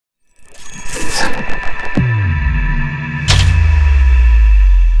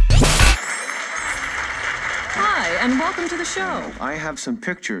show? I have some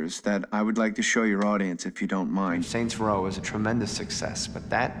pictures that I would like to show your audience, if you don't mind. Saints Row was a tremendous success, but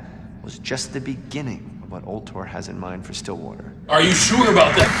that was just the beginning of what Old Tor has in mind for Stillwater. Are you sure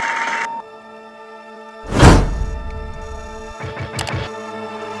about that?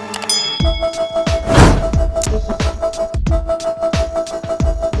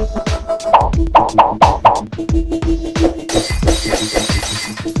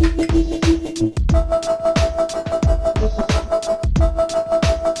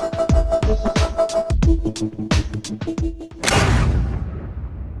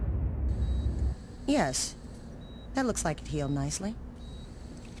 Yes. That looks like it healed nicely.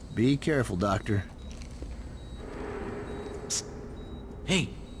 Be careful, Doctor. Psst. Hey.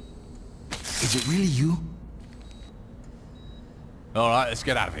 Is it really you? Alright, let's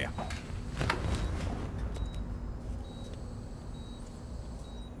get out of here.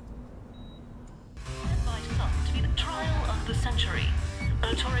 To be the trial of the century. A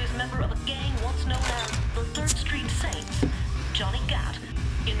notorious member of a gang once known as the 3rd Street Saints, Johnny Gat.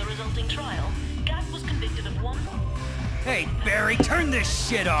 In the resulting trial, Gat was convicted of one... Hey, Barry, turn this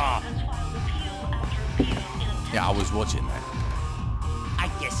shit off! Yeah, I was watching that.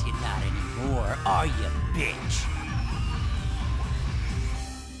 I guess you're not anymore, are you, bitch?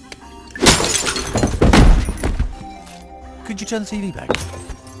 Could you turn the TV back?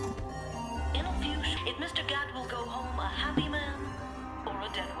 In a few if Mr. Gat will go home a happy man or a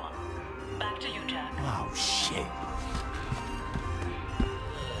dead one. Back to you, Jack. Oh, shit.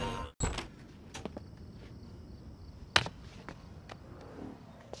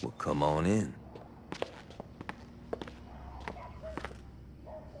 Well, come on in.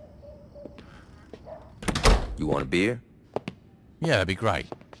 You want a beer? Yeah, that'd be great.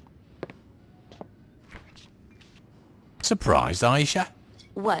 Surprised, Aisha?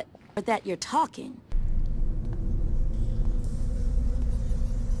 What? Or that you're talking?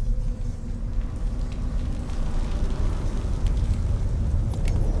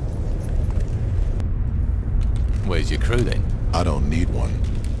 Where's your crew then? I don't need one.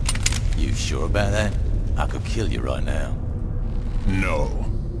 You sure about that? I could kill you right now. No,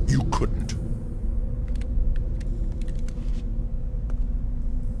 you couldn't.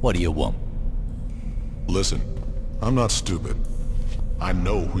 What do you want? Listen, I'm not stupid. I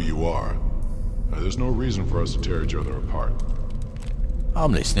know who you are. There's no reason for us to tear each other apart.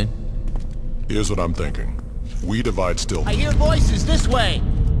 I'm listening. Here's what I'm thinking. We divide Stillwater. I hear voices this way!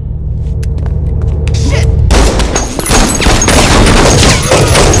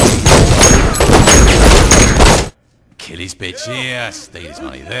 Kill his bitch here, steal his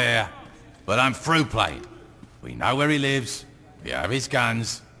money there. But I'm through playing. We know where he lives, we have his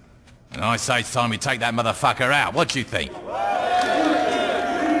guns, and I say it's time we take that motherfucker out. What do you think?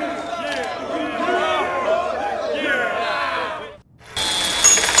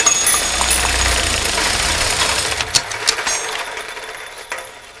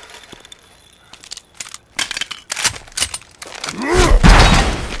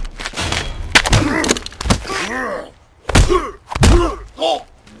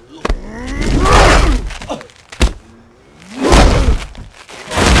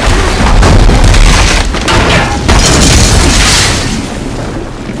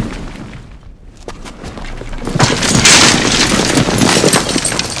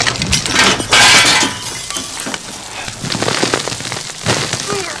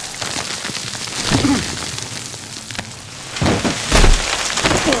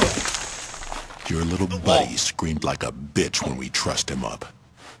 Your little buddy screamed like a bitch when we trussed him up.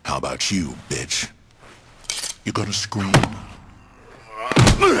 How about you, bitch? You gonna scream?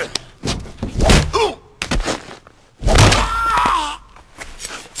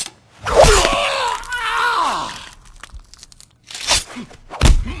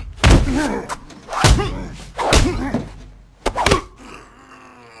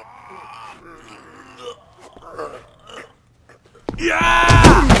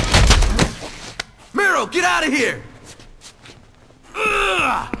 Miro, get out of here!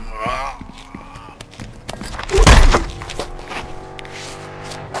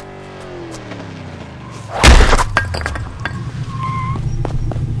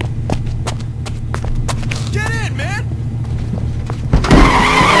 Get in, man!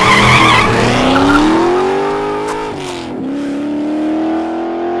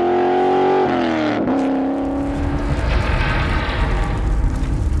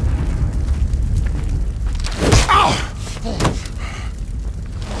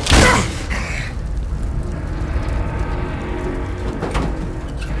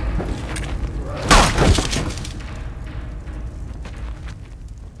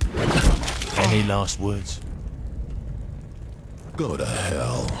 Any last words? Go to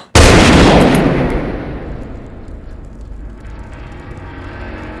hell.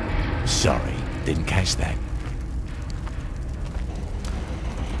 Sorry, didn't catch that.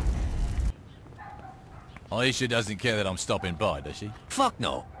 Aisha doesn't care that I'm stopping by, does she? Fuck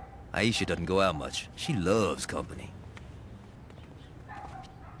no. Aisha doesn't go out much. She loves company.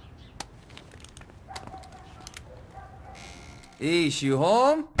 Ish, you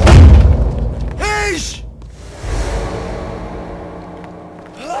home? Ish!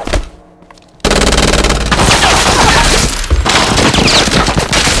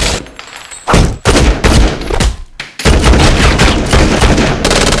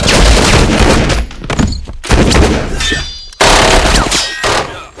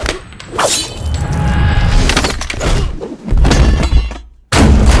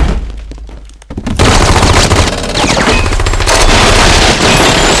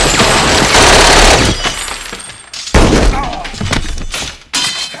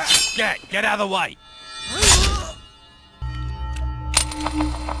 Get out of the way!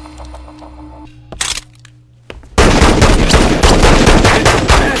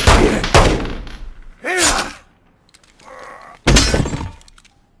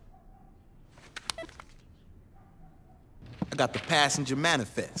 I got the passenger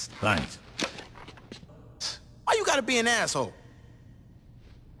manifest. Thanks. Why you gotta be an asshole?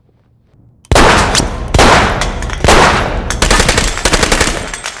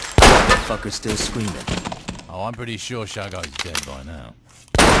 Fucker's still screaming. Oh, I'm pretty sure Shago's dead by now.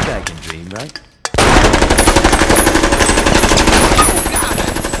 Guy can dream, right?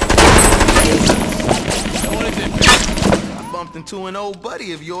 So what is it? I bumped into an old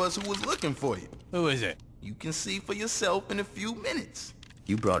buddy of yours who was looking for you. Who is it? You can see for yourself in a few minutes.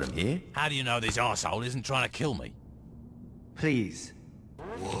 You brought him here? How do you know this arsehole isn't trying to kill me? Please.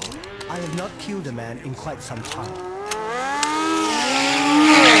 I have not killed a man in quite some time.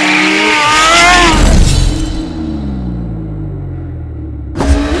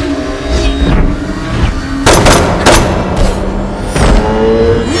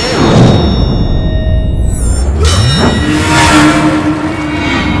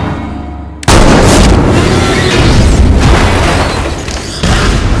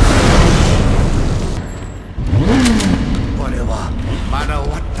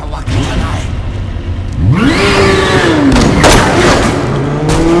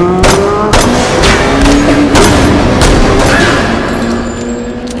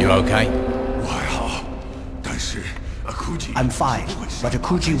 I'm fine, but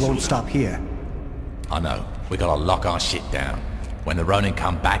Akuji won't stop here. I know. We gotta lock our shit down. When the Ronin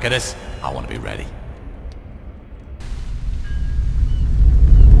come back at us, I want to be ready.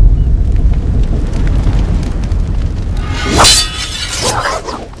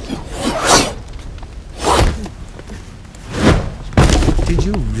 Did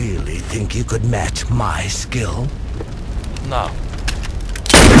you really think you could match my skill? No.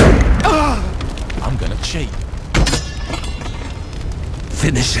 I'm gonna cheat.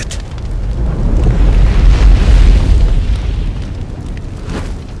 Finish it.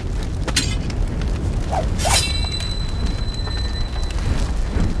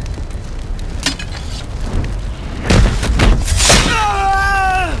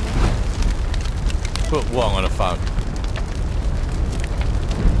 Put Wong on the phone.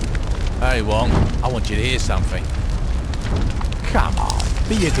 Hey Wong, I want you to hear something. Come on,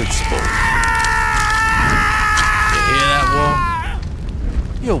 be a good sport. You hear that, Wong?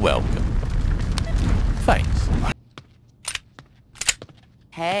 You're welcome. Thanks.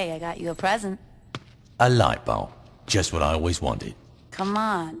 Hey, I got you a present. A light bulb. Just what I always wanted. Come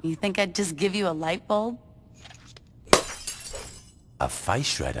on, you think I'd just give you a light bulb? A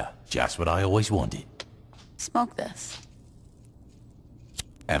face shredder. Just what I always wanted. Smoke this.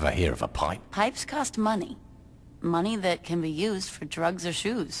 Ever hear of a pipe? Pipes cost money. Money that can be used for drugs or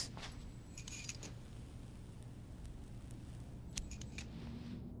shoes.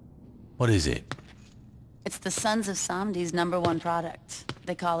 What is it? It's the Sons of Samdi's #1 product.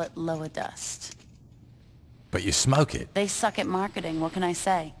 They call it Loa Dust. But you smoke it. They suck at marketing, what can I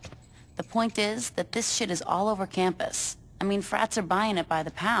say? The point is that this shit is all over campus. I mean, frats are buying it by the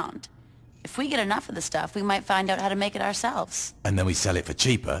pound. If we get enough of the stuff, we might find out how to make it ourselves. And then we sell it for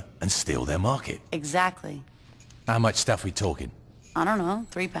cheaper and steal their market. Exactly. How much stuff we talking? I don't know,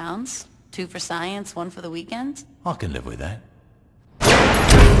 3 pounds? 2 for science, 1 for the weekend? I can live with that.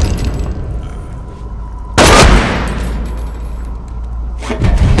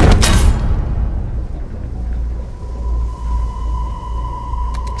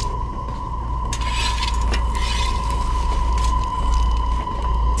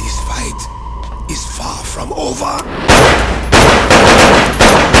 This fight is far from over.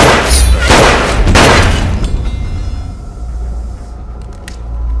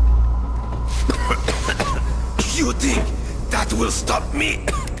 think that will stop me?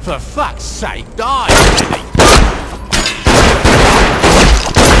 For fuck's sake, die already!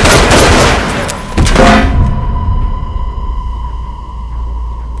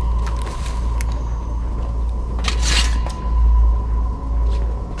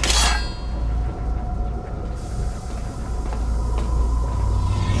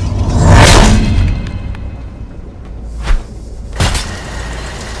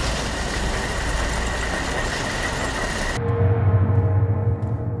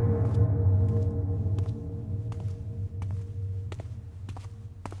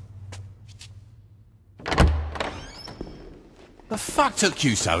 The fuck took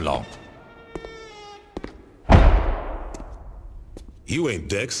you so long? You ain't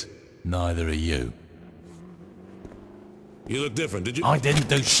Dex. Neither are you. You look different, did you? I didn't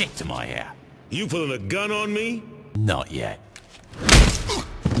do shit to my hair. You pulling a gun on me? Not yet.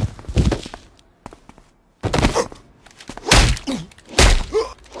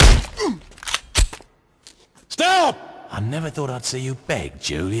 Stop! I never thought I'd see you beg,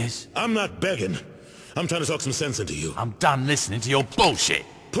 Julius. I'm not begging. I'm trying to talk some sense into you. I'm done listening to your bullshit.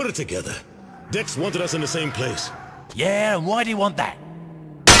 Put it together. Dex wanted us in the same place. Yeah, and why do you want that?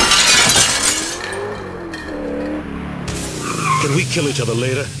 Can we kill each other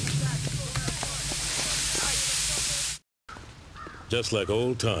later? Just like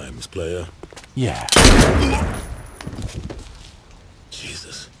old times, player. Yeah.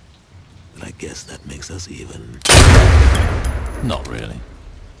 Jesus. And I guess that makes us even. Not really.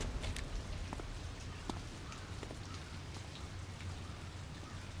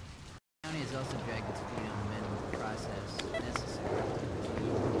 Has also dragged its feet on the amendment process necessary.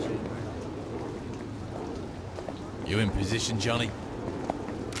 You in position, Johnny?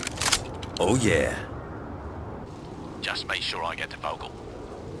 Oh, yeah. Just make sure I get to Vogel.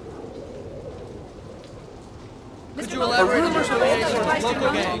 Could you elaborate on your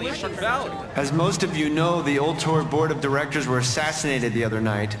local gang? As most of you know, the Ultor Board of Directors were assassinated the other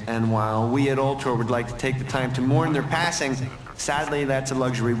night, and while we at Ultor would like to take the time to mourn their passing, sadly that's a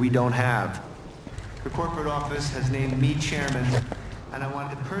luxury we don't have. The corporate office has named me chairman, and I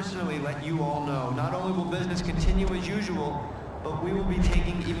wanted to personally let you all know, not only will business continue as usual, but we will be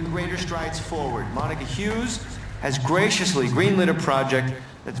taking even greater strides forward. Monica Hughes has graciously greenlit a project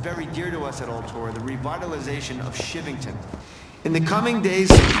that's very dear to us at Ultor, the revitalization of Shivington. In the coming days...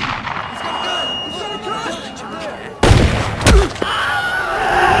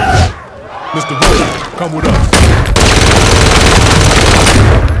 Mr. Wood, come with us.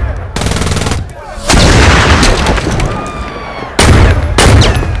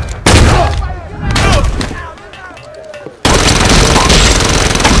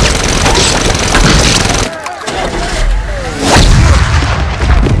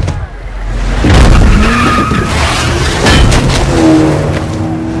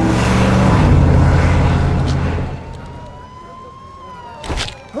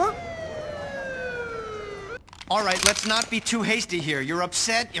 All right, let's not be too hasty here. You're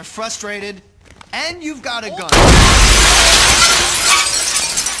upset, you're frustrated, and you've got a gun.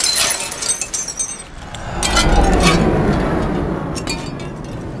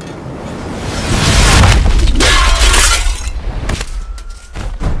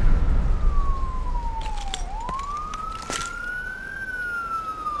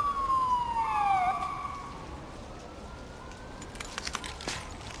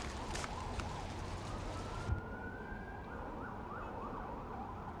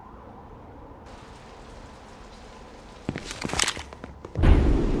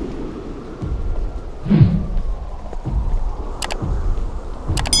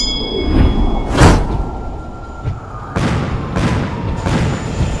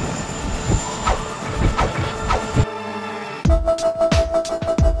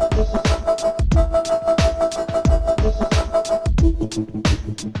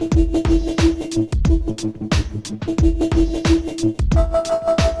 Thank you.